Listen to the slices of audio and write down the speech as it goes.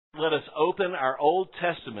let us open our Old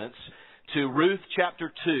Testaments to Ruth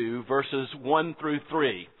chapter 2, verses 1 through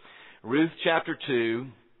 3. Ruth chapter 2,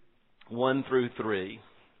 1 through 3.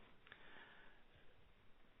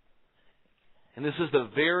 And this is the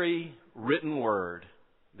very written word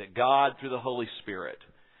that God, through the Holy Spirit,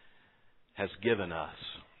 has given us.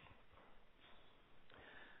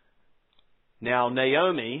 Now,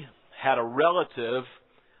 Naomi had a relative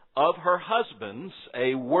of her husband's,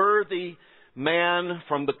 a worthy man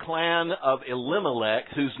from the clan of Elimelech,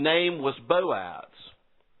 whose name was Boaz.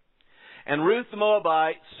 And Ruth the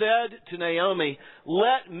Moabite said to Naomi,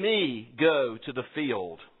 "Let me go to the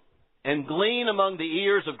field and glean among the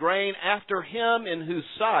ears of grain after him in whose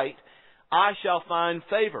sight I shall find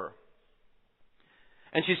favor."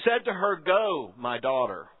 And she said to her, "Go, my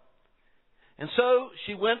daughter." And so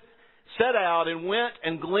she set out and went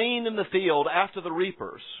and gleaned in the field after the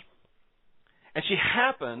reapers. And she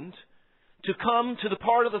happened to come to the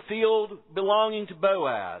part of the field belonging to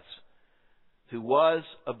Boaz, who was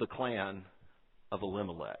of the clan of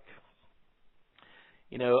Elimelech.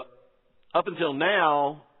 You know, up until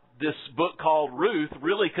now, this book called Ruth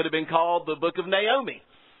really could have been called the book of Naomi.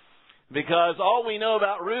 Because all we know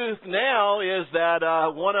about Ruth now is that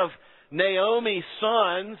one of Naomi's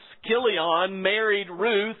sons, Chilion, married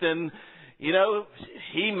Ruth, and, you know,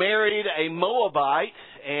 he married a Moabite,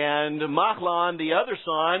 and Mahlon, the other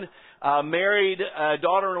son, married a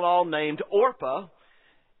daughter-in-law named Orpah.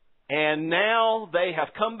 And now they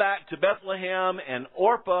have come back to Bethlehem, and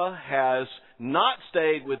Orpah has not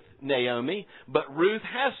stayed with Naomi, but Ruth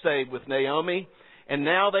has stayed with Naomi, and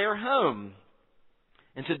now they are home.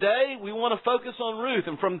 And today we want to focus on Ruth,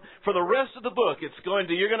 and for the rest of the book, you're going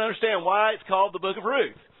to understand why it's called the book of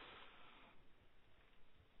Ruth.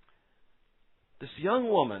 This young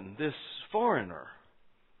woman, this foreigner,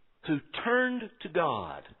 who turned to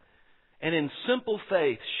God and in simple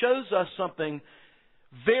faith shows us something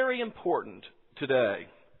very important today.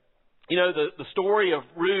 You know, the story of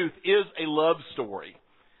Ruth is a love story.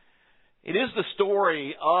 It is the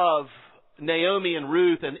story of Naomi and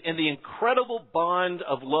Ruth and the incredible bond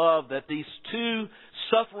of love that these two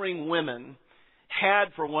suffering women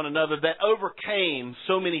had for one another that overcame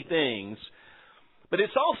so many things. But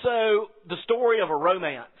it's also the story of a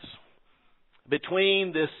romance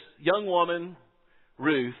between this young woman,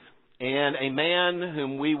 Ruth, and a man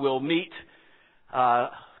whom we will meet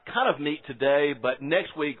today, but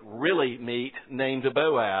next week really meet, named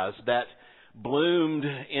Boaz, that bloomed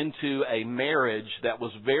into a marriage that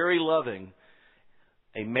was very loving.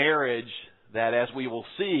 A marriage that, as we will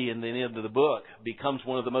see in the end of the book, becomes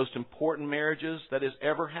one of the most important marriages that has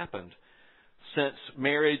ever happened since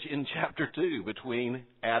marriage in chapter 2 between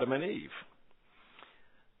Adam and Eve.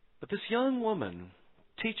 But this young woman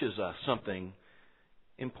teaches us something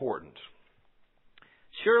important.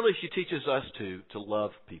 Surely she teaches us to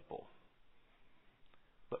love people.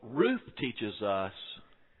 But Ruth teaches us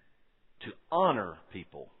to honor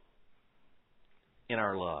people in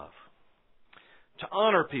our love. To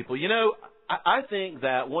honor people. You know, I think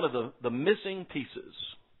that one of the missing pieces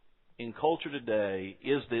in culture today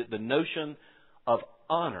is the notion of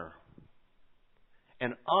honor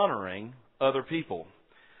and honoring other people.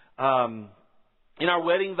 In our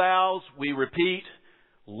wedding vows, we repeat,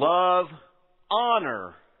 love,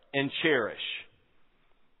 honor, and cherish.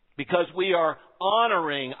 Because we are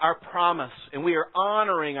honoring our promise and we are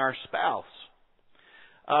honoring our spouse.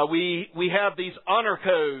 We have these honor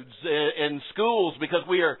codes in schools because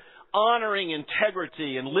we are honoring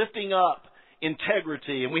integrity and lifting up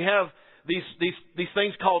integrity. And we have these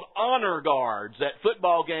things called honor guards at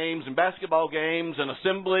football games and basketball games and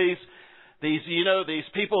assemblies. These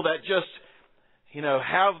people that just,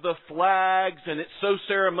 have the flags, and it's so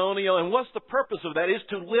ceremonial. And what's the purpose of that? It is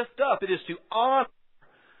to lift up. It is to honor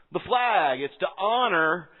the flag. It's to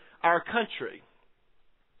honor our country.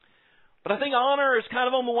 But I think honor is kind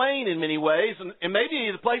of on the wane in many ways. And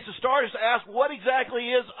maybe the place to start is to ask, what exactly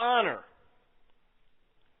is honor?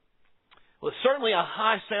 Well, it's certainly a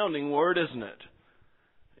high-sounding word, isn't it?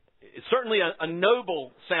 It's certainly a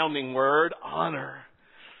noble-sounding word, honor.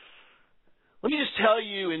 Let me just tell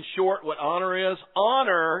you in short what honor is.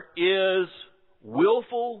 Honor is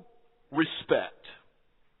willful respect.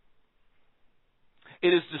 It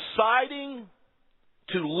is deciding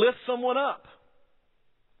to lift someone up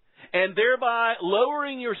and thereby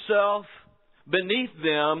lowering yourself beneath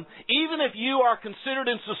them. Even if you are considered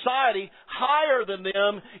in society higher than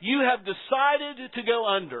them, you have decided to go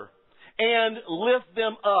under and lift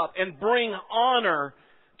them up and bring honor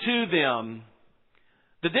to them.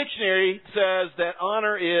 The dictionary says that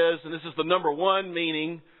honor is, and this is the number one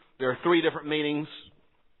meaning, there are three different meanings.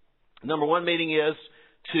 Number one meaning is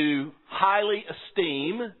to highly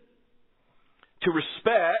esteem, to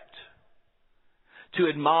respect, to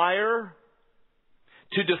admire,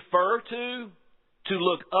 to defer to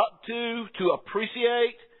look up to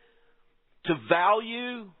appreciate, to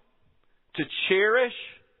value, to cherish,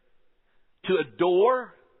 to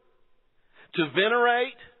adore, to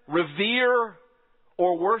venerate, revere,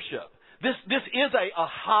 or worship. This is a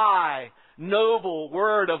high, noble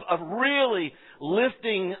word of really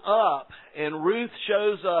lifting up. And Ruth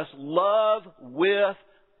shows us love with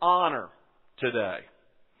honor today.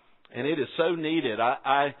 And it is so needed.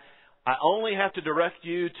 I only have to direct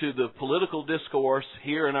you to the political discourse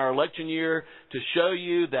here in our election year to show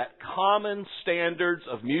you that common standards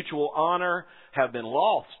of mutual honor have been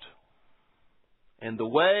lost. And the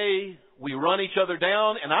way we run each other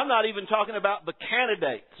down, and I'm not even talking about the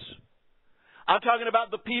candidates. I'm talking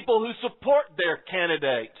about the people who support their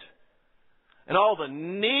candidate. And all the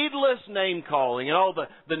needless name-calling and all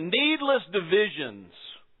the needless divisions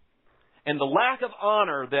and the lack of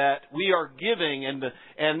honor that we are giving.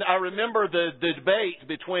 And I remember the debate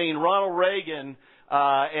between Ronald Reagan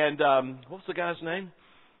and what was the guy's name?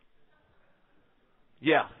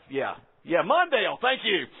 Yeah, Mondale. Thank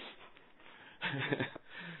you.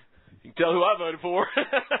 You can tell who I voted for.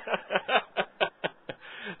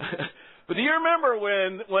 But do you remember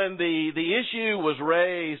when the issue was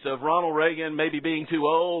raised of Ronald Reagan maybe being too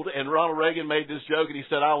old, and Ronald Reagan made this joke and he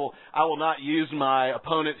said, I will not use my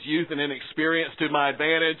opponent's youth and inexperience to my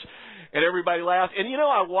advantage, and everybody laughed. And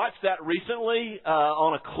I watched that recently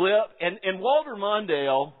on a clip, and Walter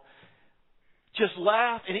Mondale just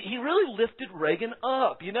laughed, and he really lifted Reagan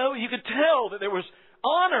up. You could tell that there was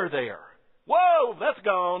honor there. Whoa, that's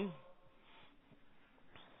gone.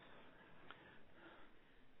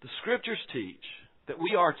 The Scriptures teach that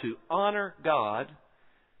we are to honor God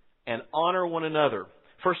and honor one another.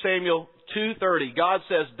 1 Samuel 2:30, God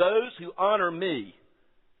says, those who honor me,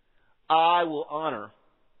 I will honor.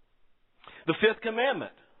 The fifth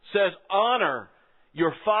commandment says, honor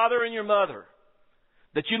your father and your mother,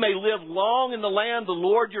 that you may live long in the land the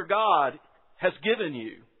Lord your God has given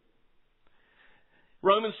you.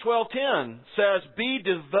 Romans 12:10 says, be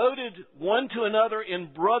devoted one to another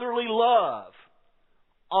in brotherly love.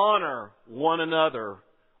 Honor one another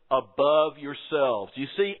above yourselves. You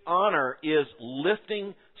see, honor is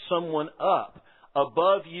lifting someone up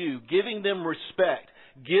above you, giving them respect,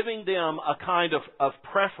 giving them a kind of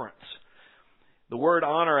preference. The word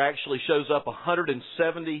honor actually shows up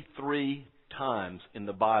 173 times in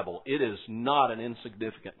the Bible. It is not an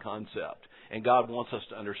insignificant concept, and God wants us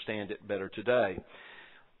to understand it better today.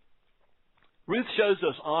 Ruth shows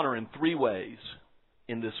us honor in three ways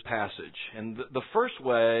in this passage. And the first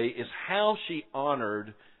way is how she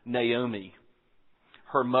honored Naomi,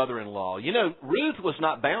 her mother-in-law. Ruth was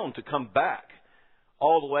not bound to come back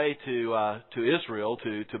all the way to Israel,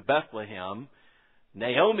 to Bethlehem.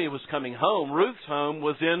 Naomi was coming home. Ruth's home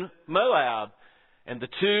was in Moab. And the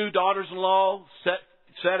two daughters-in-law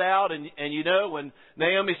set out. And when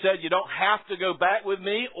Naomi said, you don't have to go back with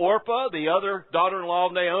me, Orpah, the other daughter-in-law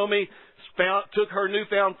of Naomi, took her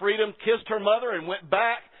newfound freedom, kissed her mother, and went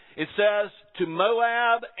back, it says, to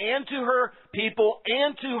Moab and to her people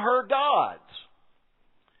and to her gods.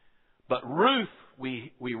 But Ruth,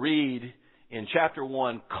 we read in chapter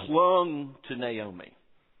 1, clung to Naomi.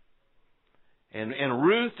 And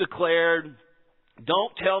Ruth declared,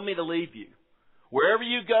 don't tell me to leave you. Wherever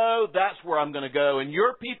you go, that's where I'm going to go. And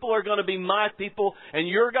your people are going to be my people. And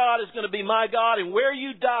your God is going to be my God. And where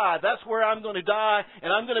you die, that's where I'm going to die.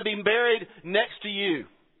 And I'm going to be buried next to you.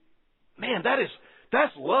 Man,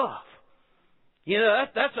 that's love.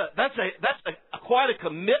 That's quite a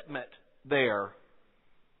commitment there.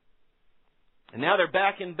 And now they're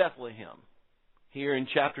back in Bethlehem. Here in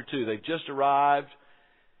chapter 2. They've just arrived.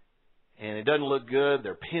 And it doesn't look good.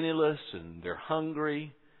 They're penniless and they're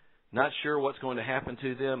hungry. Not sure what's going to happen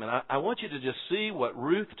to them. And I want you to just see what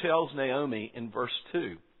Ruth tells Naomi in verse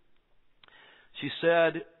 2.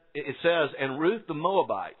 It says, and Ruth the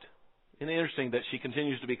Moabite. Isn't it interesting that she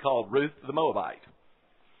continues to be called Ruth the Moabite?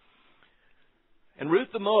 And Ruth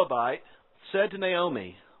the Moabite said to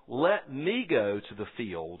Naomi, let me go to the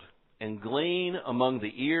field and glean among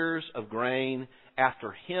the ears of grain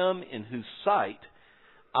after him in whose sight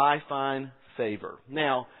I find favor.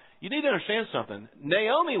 Now, you need to understand something.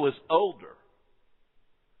 Naomi was older,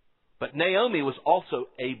 but Naomi was also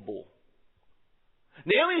able.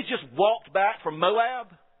 Naomi just walked back from Moab.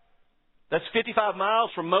 That's 55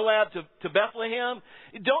 miles from Moab to Bethlehem.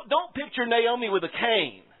 Don't picture Naomi with a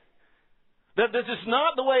cane. This is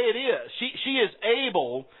not the way it is. She is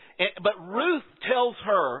able, but Ruth tells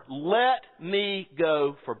her, let me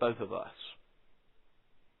go for both of us.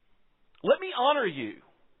 Let me honor you.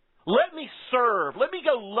 Let me serve. Let me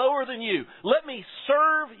go lower than you. Let me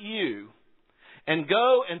serve you. And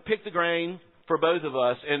go and pick the grain for both of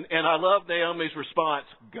us. And I love Naomi's response,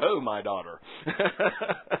 go, my daughter.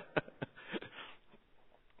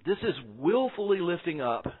 This is willfully lifting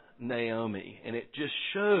up Naomi, and it just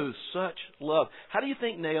shows such love. How do you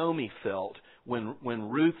think Naomi felt when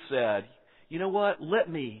Ruth said, you know what, let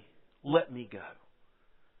me go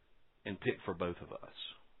and pick for both of us.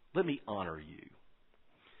 Let me honor you.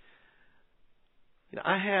 You know,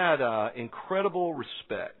 I had incredible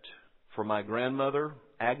respect for my grandmother,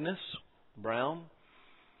 Agnes Brown,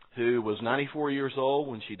 who was 94 years old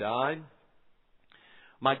when she died.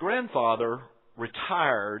 My grandfather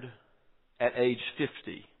retired at age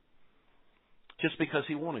 50 just because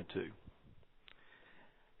he wanted to.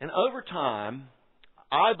 And over time,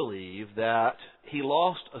 I believe that he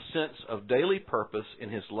lost a sense of daily purpose in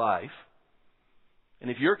his life. And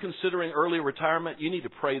if you're considering early retirement, you need to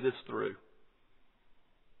pray this through.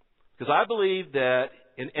 Because I believe that,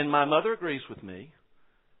 and my mother agrees with me,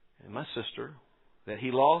 and my sister, that he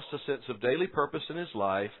lost a sense of daily purpose in his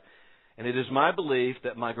life. And it is my belief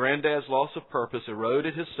that my granddad's loss of purpose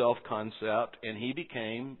eroded his self-concept, and he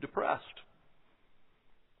became depressed.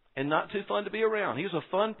 And not too fun to be around. He was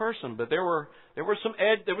a fun person, but there was some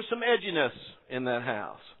edginess in that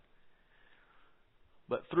house.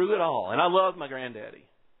 But through it all, and I loved my granddaddy,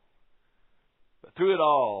 but through it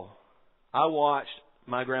all, I watched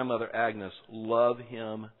my grandmother Agnes love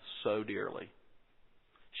him so dearly.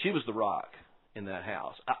 She was the rock in that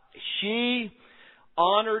house. She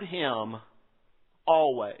honored him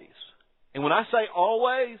always. And when I say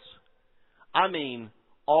always, I mean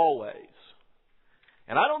always.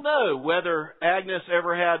 And I don't know whether Agnes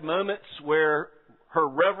ever had moments where her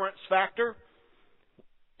reverence factor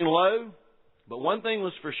was low, but one thing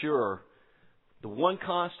was for sure, the one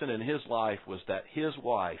constant in his life was that his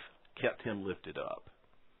wife kept him lifted up.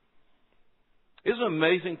 It was an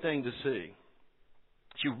amazing thing to see.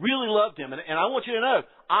 She really loved him. And I want you to know,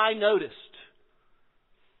 I noticed.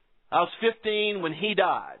 I was 15 when he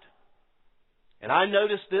died. And I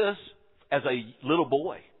noticed this as a little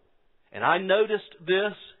boy. And I noticed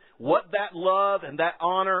this, what that love and that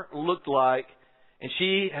honor looked like. And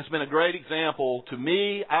she has been a great example to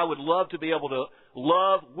me. I would love to be able to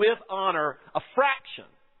love with honor a fraction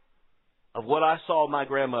of what I saw my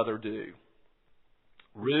grandmother do.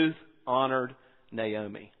 Ruth honored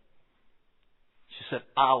Naomi. She said,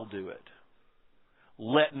 I'll do it.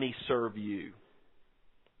 Let me serve you.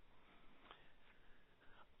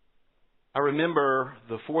 I remember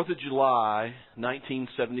the 4th of July,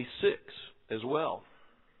 1976 as well,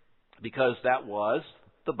 because that was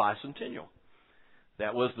the bicentennial.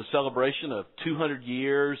 That was the celebration of 200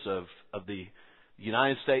 years of the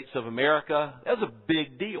United States of America. That was a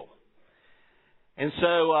big deal. And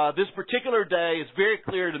so this particular day is very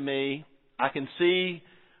clear to me. I can see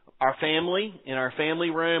our family in our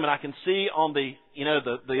family room, and I can see on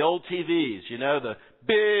the old TVs, the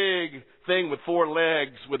big thing with 4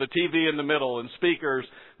 legs with a TV in the middle and speakers.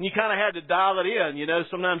 And you kind of had to dial it in.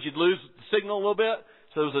 Sometimes you'd lose the signal a little bit.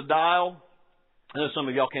 So there was a dial. I know some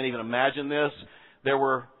of y'all can't even imagine this. There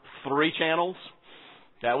were 3 channels.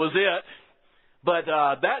 That was it. But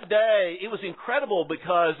that day, it was incredible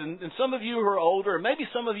because, and some of you who are older, and maybe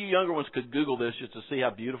some of you younger ones could Google this just to see how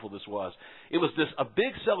beautiful this was. It was a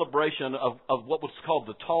big celebration of what was called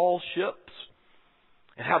the tall ships,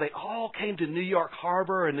 and how they all came to New York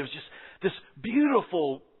Harbor, and there was just this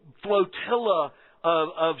beautiful flotilla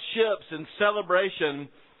of ships in celebration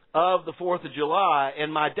of the 4th of July.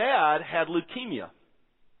 And my dad had leukemia.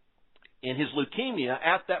 And his leukemia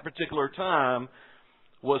at that particular time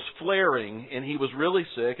was flaring, and he was really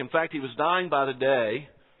sick. In fact, he was dying by the day.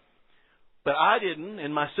 But I didn't,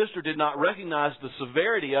 and my sister did not recognize the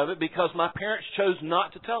severity of it because my parents chose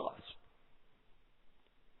not to tell us.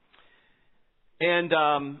 And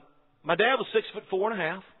my dad was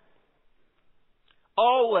 6'4.5".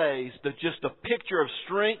 Always just a picture of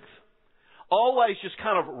strength. Always just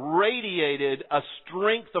kind of radiated a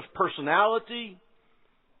strength of personality,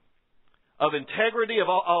 of integrity, of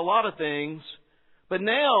a lot of things. But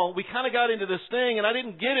now we kind of got into this thing, and I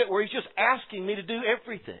didn't get it, where he's just asking me to do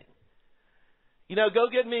everything. Go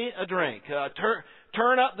get me a drink.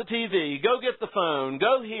 Turn up the TV. Go get the phone.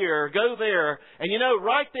 Go here. Go there. And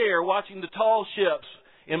right there, watching the tall ships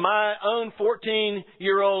in my own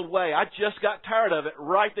 14-year-old way, I just got tired of it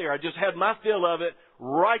right there. I just had my fill of it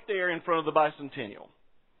right there in front of the bicentennial.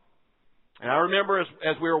 And I remember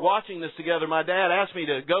as we were watching this together, my dad asked me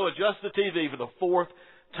to go adjust the TV for the 4th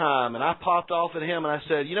time. And I popped off at him and I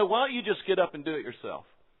said, why don't you just get up and do it yourself?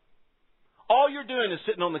 all you're doing is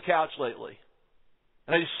sitting on the couch lately.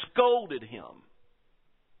 And I just scolded him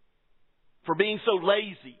for being so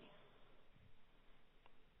lazy.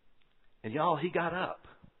 And y'all, he got up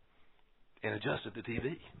and adjusted the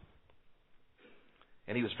TV.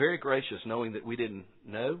 And he was very gracious, knowing that we didn't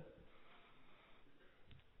know.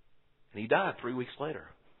 And he died 3 weeks later.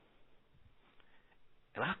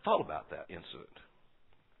 And I thought about that incident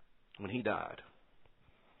when he died.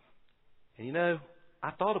 And you know,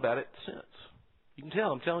 I thought about it since. You can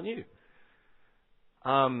tell I'm telling you.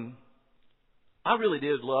 I really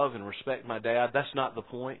did love and respect my dad. That's not the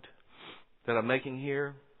point that I'm making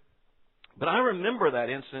here. But I remember that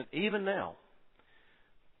incident even now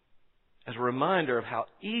as a reminder of how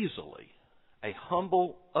easily a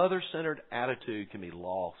humble, other-centered attitude can be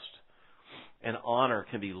lost and honor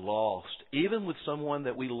can be lost, even with someone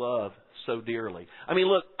that we love so dearly. I mean,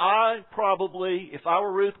 look, I probably, if I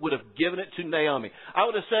were Ruth, would have given it to Naomi. I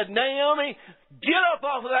would have said, Naomi, get up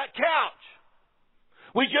off of that couch.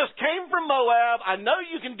 We just came from Moab. I know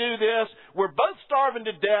you can do this. We're both starving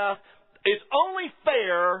to death. It's only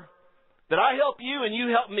fair that I help you and you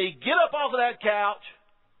help me. Get up off of that couch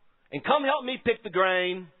and come help me pick the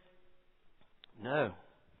grain. No.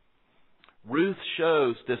 Ruth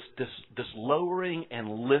shows this lowering and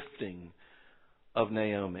lifting of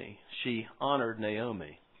Naomi. She honored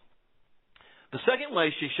Naomi. The second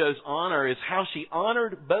way she shows honor is how she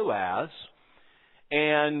honored Boaz.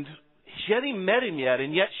 And she hadn't even met him yet,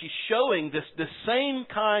 and yet she's showing this same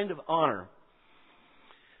kind of honor.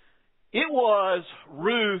 It was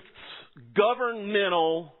Ruth's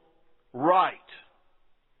governmental right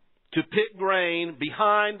to pick grain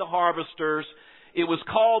behind the harvesters. It was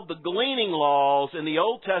called the gleaning laws in the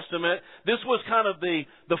Old Testament. This was kind of the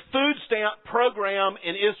food stamp program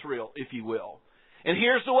in Israel, if you will. And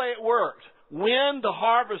here's the way it worked. When the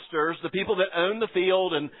harvesters, the people that owned the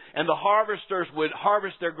field and the harvesters would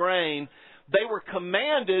harvest their grain, they were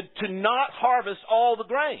commanded to not harvest all the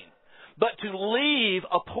grain, but to leave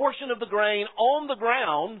a portion of the grain on the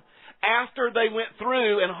ground after they went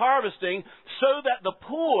through and harvesting, so that the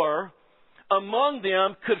poor among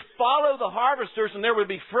them could follow the harvesters and there would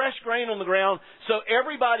be fresh grain on the ground, so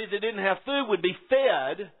everybody that didn't have food would be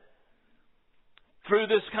fed through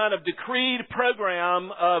this kind of decreed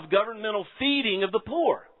program of governmental feeding of the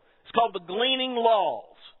poor. It's called the gleaning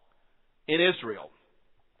laws in Israel.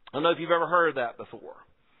 I don't know if you've ever heard of that before.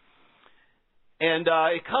 And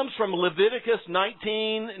it comes from Leviticus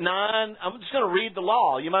 19:9. I'm just going to read the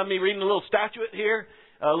law. You mind me reading a little statute here?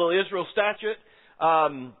 A little Israel statute.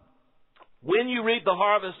 When you reap the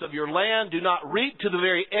harvest of your land, do not reap to the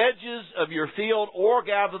very edges of your field or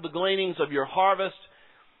gather the gleanings of your harvest.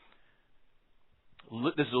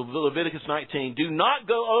 This is Leviticus 19. Do not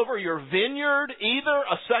go over your vineyard either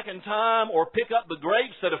a second time or pick up the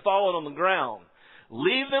grapes that have fallen on the ground.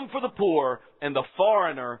 Leave them for the poor and the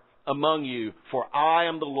foreigner among you, for I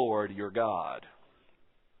am the Lord your God.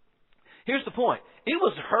 Here's the point. It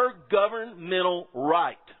was her governmental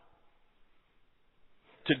right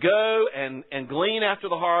to go and glean after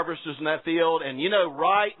the harvesters in that field. And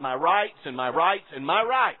right, my rights and my rights and my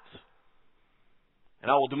rights. And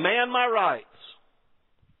I will demand my rights.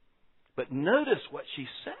 But notice what she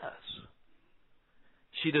says.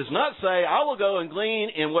 She does not say, I will go and glean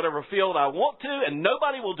in whatever field I want to, and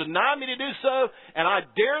nobody will deny me to do so, and I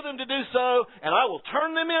dare them to do so, and I will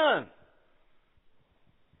turn them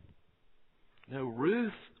in. No,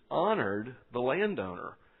 Ruth honored the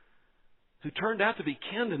landowner, who turned out to be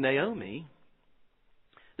kin to Naomi.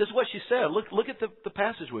 This is what she said. Look at the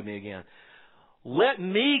passage with me again. Let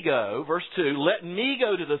me go, verse 2, let me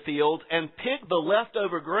go to the field and pick the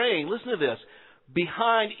leftover grain. Listen to this.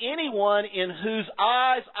 Behind anyone in whose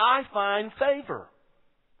eyes I find favor.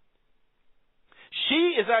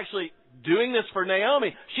 She is actually doing this for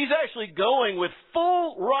Naomi. She's actually going with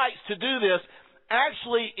full rights to do this,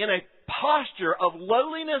 actually in a posture of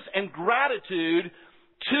lowliness and gratitude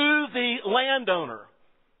to the landowner.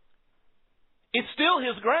 It's still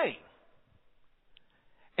his grain.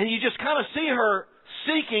 And you just kind of see her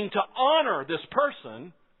seeking to honor this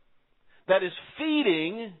person that is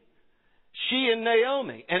feeding she and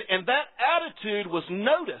Naomi. And that attitude was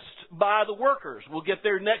noticed by the workers. We'll get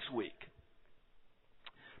there next week.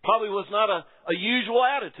 Probably was not a usual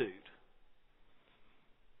attitude.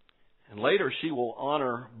 And later she will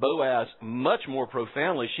honor Boaz much more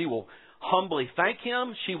profoundly. She will humbly thank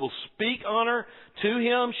him. She will speak honor to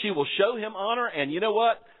him. She will show him honor. And you know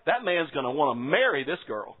what? That man's going to want to marry this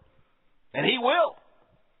girl. And he will.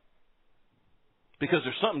 Because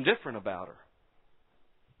there's something different about her.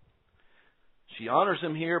 She honors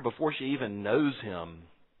him here before she even knows him.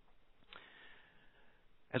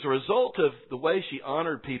 As a result of the way she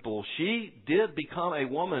honored people, she did become a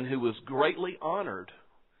woman who was greatly honored.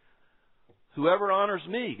 Whoever honors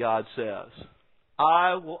me, God says,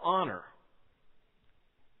 I will honor.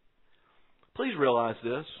 Please realize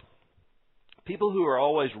this. People who are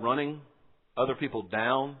always running other people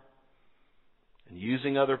down and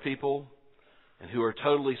using other people and who are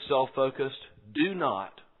totally self-focused do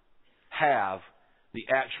not have the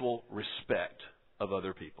actual respect of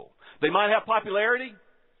other people. They might have popularity,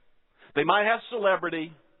 they might have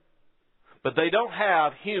celebrity, but they don't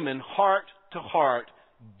have human heart-to-heart,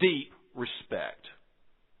 deep respect.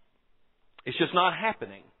 It's just not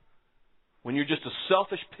happening when you're just a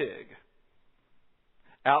selfish pig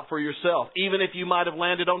out for yourself, even if you might have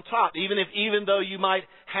landed on top, even though you might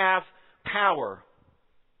have power.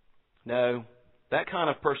 No, that kind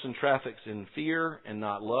of person traffics in fear and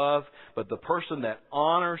not love, but the person that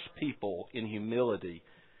honors people in humility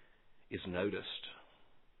is noticed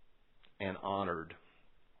and honored.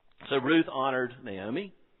 So Ruth honored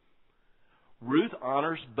Naomi. Ruth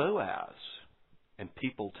honors Boaz, and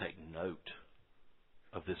people take note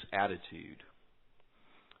of this attitude.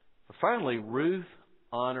 But finally, Ruth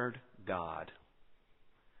honored God.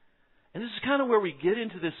 And this is kind of where we get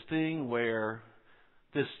into this thing where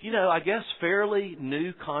this, I guess fairly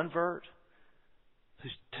new convert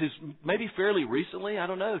who's maybe fairly recently, I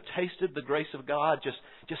don't know, tasted the grace of God,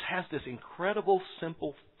 just has this incredible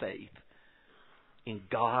simple faith in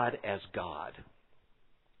God as God.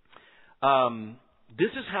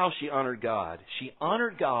 This is how she honored God. She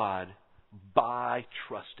honored God by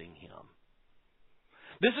trusting Him.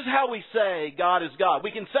 This is how we say God is God.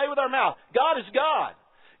 We can say with our mouth, God is God.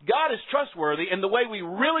 God is trustworthy. And the way we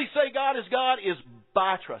really say God is God is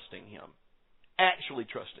by trusting Him. Actually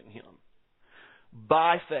trusting Him.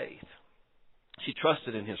 By faith. She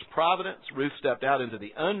trusted in His providence. Ruth stepped out into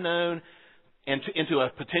the unknown and into a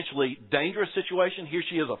potentially dangerous situation. Here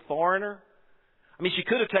she is, a foreigner. I mean, she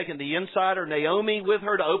could have taken the insider, Naomi, with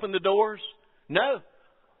her to open the doors. No,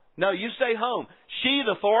 you stay home. She,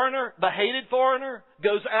 the foreigner, the hated foreigner,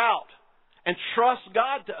 goes out and trusts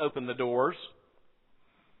God to open the doors.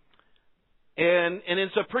 And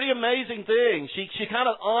it's a pretty amazing thing. She kind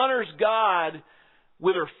of honors God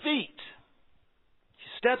with her feet. She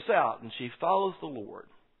steps out and she follows the Lord.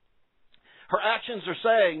 Her actions are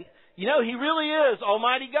saying, He really is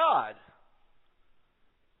Almighty God.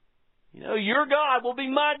 Your God will be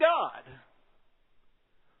my God.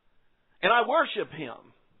 And I worship Him.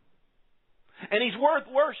 And He's worth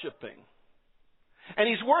worshiping. And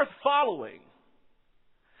He's worth following.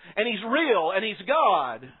 And He's real and He's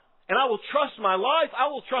God. And I will trust my life. I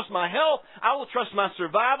will trust my health. I will trust my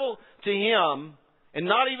survival to Him. And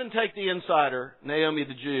not even take the insider, Naomi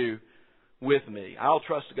the Jew, with me. I'll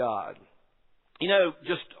trust God.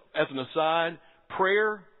 Just as an aside,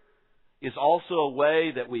 prayer is also a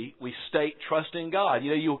way that we state trust in God.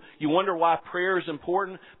 You wonder why prayer is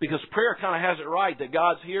important? Because prayer kind of has it right that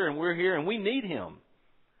God's here and we're here and we need Him.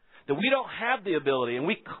 That we don't have the ability and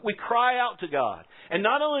we cry out to God. And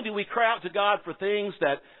not only do we cry out to God for things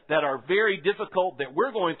that are very difficult that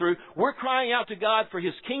we're going through, we're crying out to God for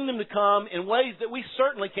His kingdom to come in ways that we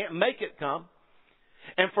certainly can't make it come.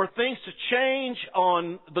 And for things to change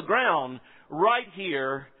on the ground right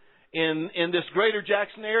here in this greater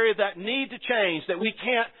Jackson area that need to change, that we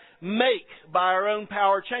can't make by our own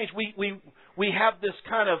power change. We have this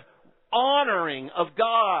kind of honoring of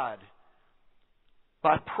God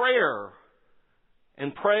by prayer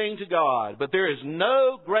and praying to God. But there is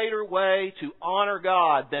no greater way to honor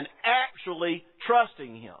God than actually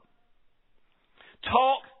trusting Him.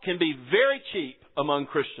 Talk can be very cheap among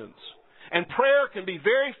Christians, and prayer can be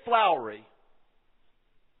very flowery.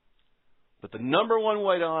 But the number one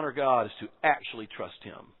way to honor God is to actually trust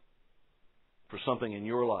Him for something in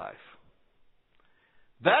your life.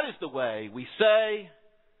 That is the way we say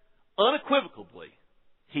unequivocally,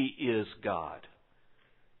 He is God,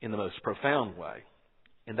 in the most profound way.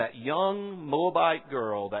 And that young Moabite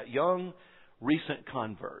girl, that young recent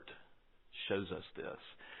convert, shows us this.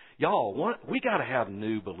 Y'all, we got to have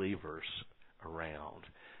new believers around.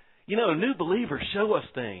 New believers show us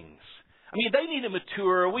things. I mean, they need to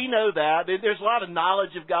mature. We know that. There's a lot of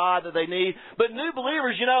knowledge of God that they need. But new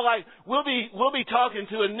believers, we'll be talking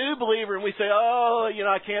to a new believer and we say,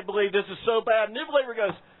 I can't believe this is so bad. New believer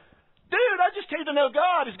goes, dude, I just came to know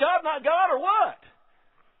God. Is God not God or what?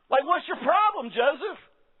 Like, what's your problem, Joseph?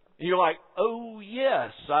 And you're like, oh,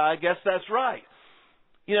 yes, I guess that's right.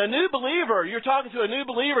 New believer, you're talking to a new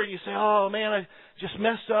believer and you say, oh, man, I just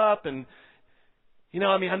messed up. And,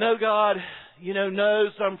 I know God,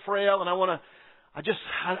 knows I'm frail and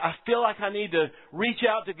I feel like I need to reach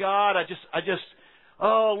out to God.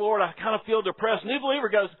 oh, Lord, I kind of feel depressed. New believer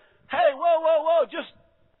goes, hey, whoa,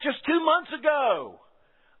 just 2 months ago,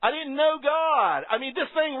 I didn't know God. I mean, this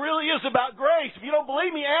thing really is about grace. If you don't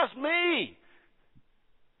believe me, ask me.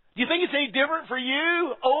 Do you think it's any different for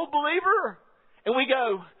you, old believer? And we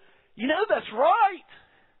go, that's right.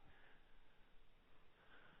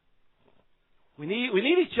 We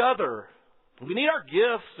need each other. We need our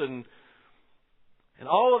gifts and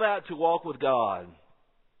all of that to walk with God.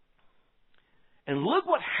 And look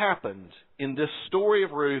what happened in this story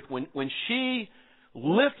of Ruth when she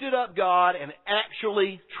lifted up God and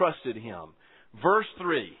actually trusted Him. Verse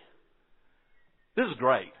 3. This is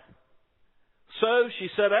great. So she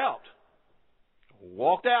set out,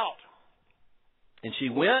 walked out, and she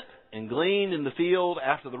went and gleaned in the field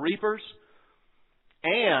after the reapers.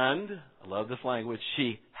 And, I love this language,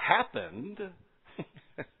 she happened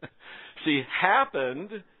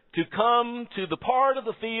to come to the part of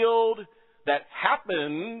the field that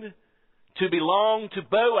happened to belong to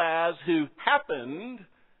Boaz, who happened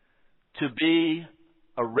to be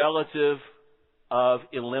a relative of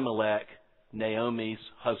Elimelech, Naomi's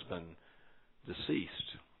husband,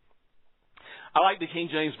 deceased. I like the King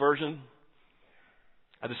James Version.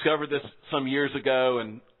 I discovered this some years ago,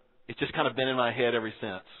 and it's just kind of been in my head ever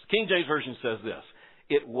since. King James Version says this: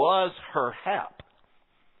 it was her hap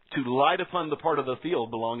to light upon the part of the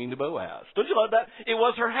field belonging to Boaz. Don't you love that? It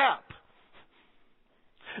was her hap.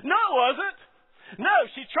 No, it wasn't. No,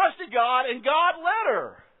 she trusted God, and God led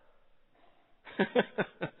her.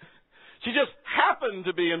 She just happened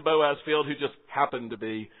to be in Boaz's field, who just happened to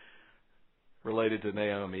be related to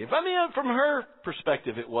Naomi. I mean, from her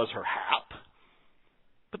perspective, it was her hap.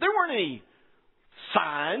 But there weren't any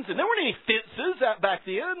signs, and there weren't any fences back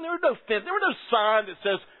then. There were no fence. There were no sign that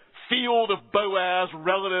says "Field of Boaz,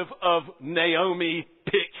 relative of Naomi,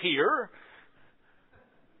 pick here."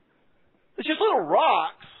 It's just little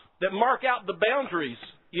rocks that mark out the boundaries,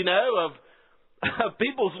 of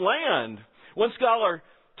people's land. One scholar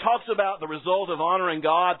talks about the result of honoring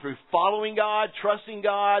God through following God, trusting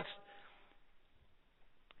God.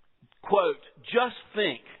 Quote, just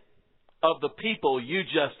think of the people you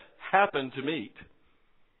just happened to meet.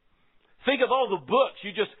 Think of all the books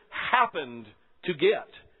you just happened to get,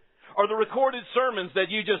 or the recorded sermons that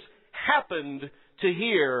you just happened to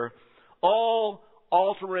hear, all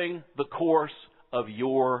altering the course of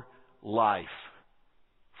your life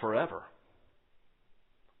forever.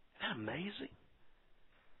 Isn't that amazing?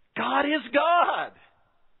 God is God.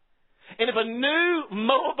 And if a new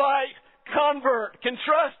Moabite convert can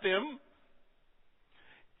trust Him,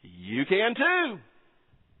 you can too.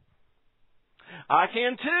 I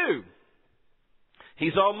can too.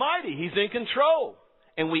 He's almighty. He's in control.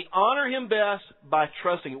 And we honor Him best by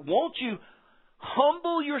trusting Him. Won't you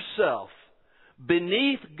humble yourself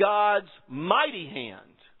beneath God's mighty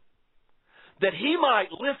hand, that He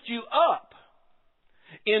might lift you up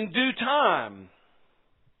in due time?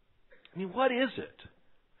 I mean, what is it?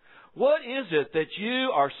 What is it that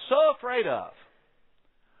you are so afraid of?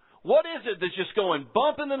 What is it that's just going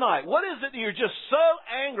bump in the night? What is it that you're just so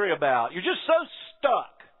angry about? You're just so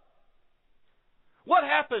stuck. What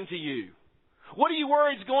happened to you? What are you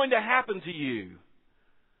worried is going to happen to you?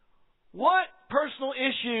 What personal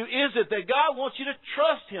issue is it that God wants you to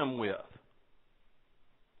trust Him with?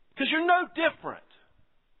 Because you're no different.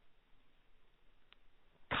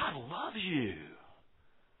 God loves you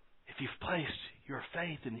if you've placed your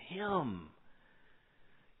faith in Him.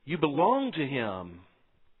 You belong to Him.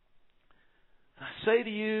 And I say to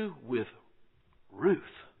you with Ruth,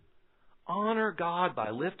 honor God by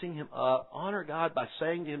lifting Him up. Honor God by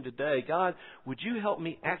saying to Him today, God, would you help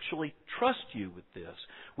me actually trust you with this?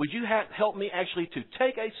 Would you help me actually to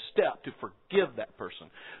take a step to forgive that person?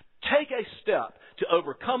 Take a step to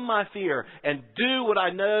overcome my fear and do what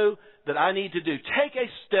I know that I need to do. Take a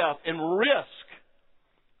step and risk,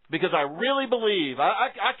 because I really believe,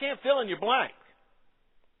 I can't fill in your blank.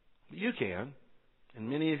 You can, and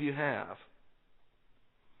many of you have.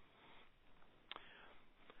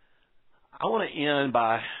 I want to end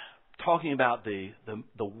by talking about the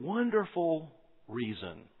wonderful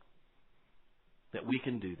reason that we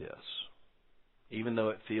can do this, even though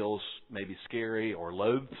it feels maybe scary or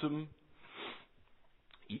loathsome.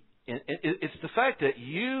 It's the fact that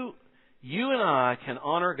you and I can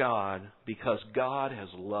honor God because God has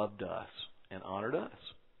loved us and honored us.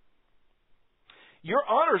 Your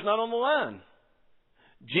honor is not on the line.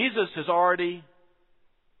 Jesus has already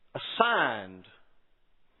assigned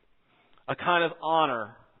a kind of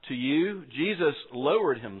honor to you. Jesus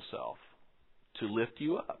lowered Himself to lift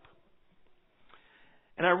you up.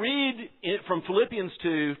 And I read it from Philippians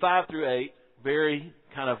 2, 5 through 8, very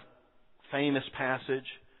kind of famous passage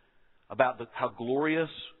about how glorious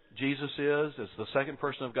Jesus is as the second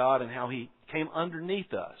person of God and how He came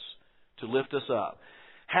underneath us to lift us up.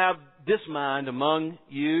 Have this mind among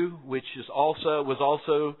you, which was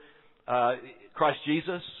also Christ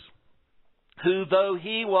Jesus, who, though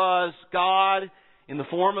He was God in the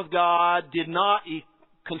form of God, did not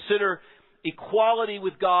consider equality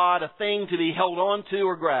with God a thing to be held on to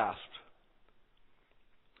or grasped.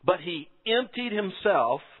 But He emptied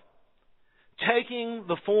Himself, taking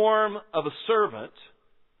the form of a servant,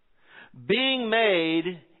 being made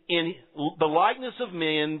in the likeness of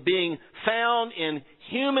men, being found in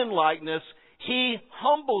human likeness, He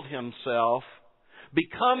humbled Himself,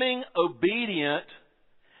 becoming obedient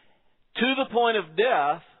to the point of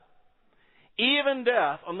death, even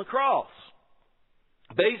death on the cross.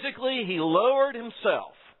 Basically, He lowered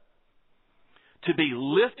Himself to be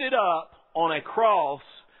lifted up on a cross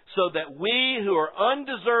so that we who are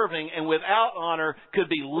undeserving and without honor could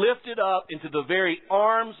be lifted up into the very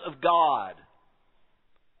arms of God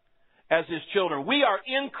as His children. We are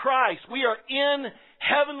in Christ. We are in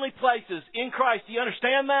heavenly places in Christ. Do you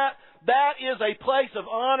understand that? That is a place of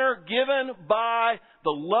honor given by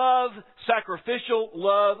the love, sacrificial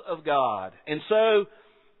love of God. And so,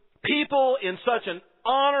 people in such an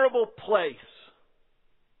honorable place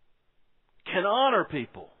can honor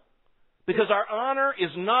people because our honor is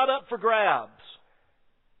not up for grabs.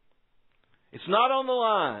 It's not on the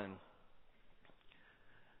line.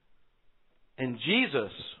 And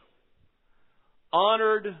Jesus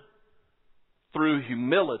honored through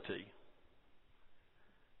humility.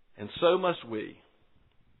 And so must we.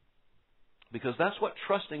 Because that's what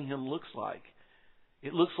trusting Him looks like.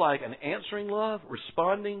 It looks like an answering love,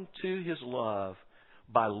 responding to His love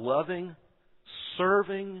by loving,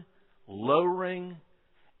 serving, lowering,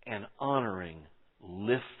 and honoring,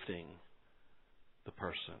 lifting the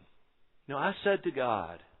person. You know, I said to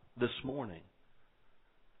God this morning,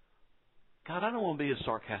 God, I don't want to be as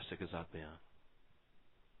sarcastic as I've been.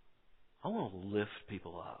 I want to lift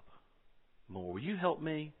people up more. Will you help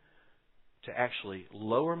me to actually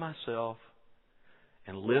lower myself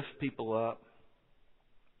and lift people up?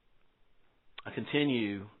 I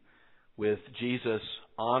continue with Jesus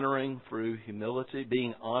honoring through humility,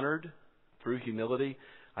 being honored through humility.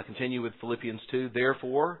 I continue with Philippians 2.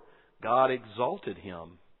 Therefore, God exalted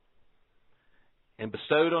Him and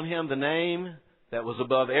bestowed on Him the name that was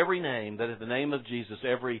above every name, that at the name of Jesus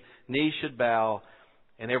every knee should bow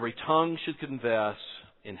and every tongue should confess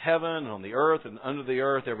in heaven and on the earth and under the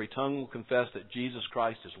earth. Every tongue will confess that Jesus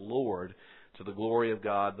Christ is Lord, to the glory of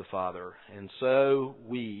God the Father. And so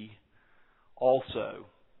we also,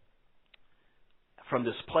 from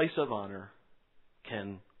this place of honor,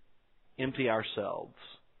 can empty ourselves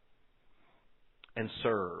and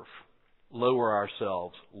serve, lower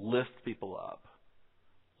ourselves, lift people up,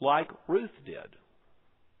 like Ruth did,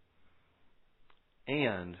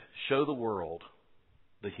 and show the world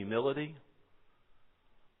the humility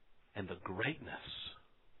and the greatness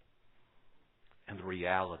and the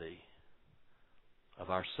reality of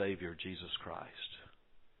our Savior, Jesus Christ,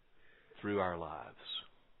 through our lives.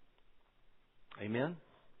 Amen?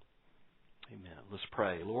 Amen. Let's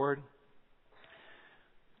pray. Lord,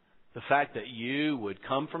 the fact that You would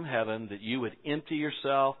come from heaven, that You would empty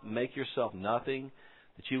Yourself, make Yourself nothing,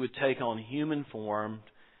 that You would take on human form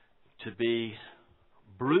to be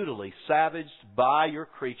brutally savaged by Your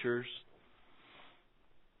creatures,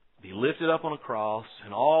 be lifted up on a cross,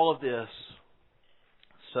 and all of this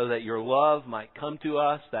so that Your love might come to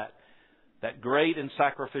us, that great and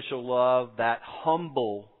sacrificial love, that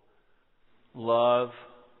humble love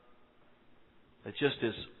that just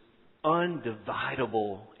is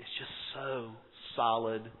undividable. It's just so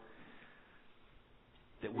solid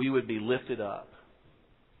that we would be lifted up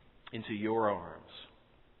into Your arms.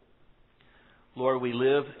 Lord, we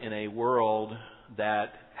live in a world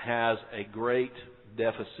that has a great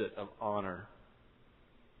deficit of honor.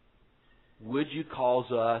 Would You cause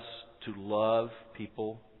us to love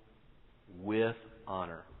people with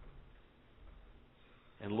honor?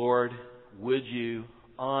 And Lord, would You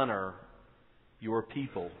honor Your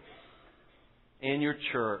people and Your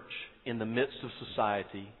church in the midst of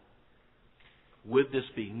society? Would this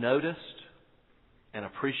be noticed and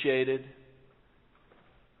appreciated?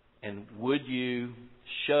 And would You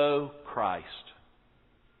show Christ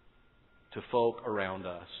to folk around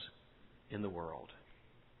us in the world,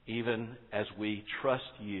 even as we trust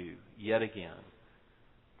You yet again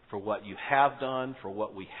for what You have done, for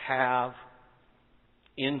what we have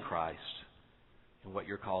in Christ, and what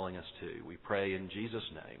You're calling us to? We pray in Jesus'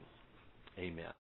 name. Amen.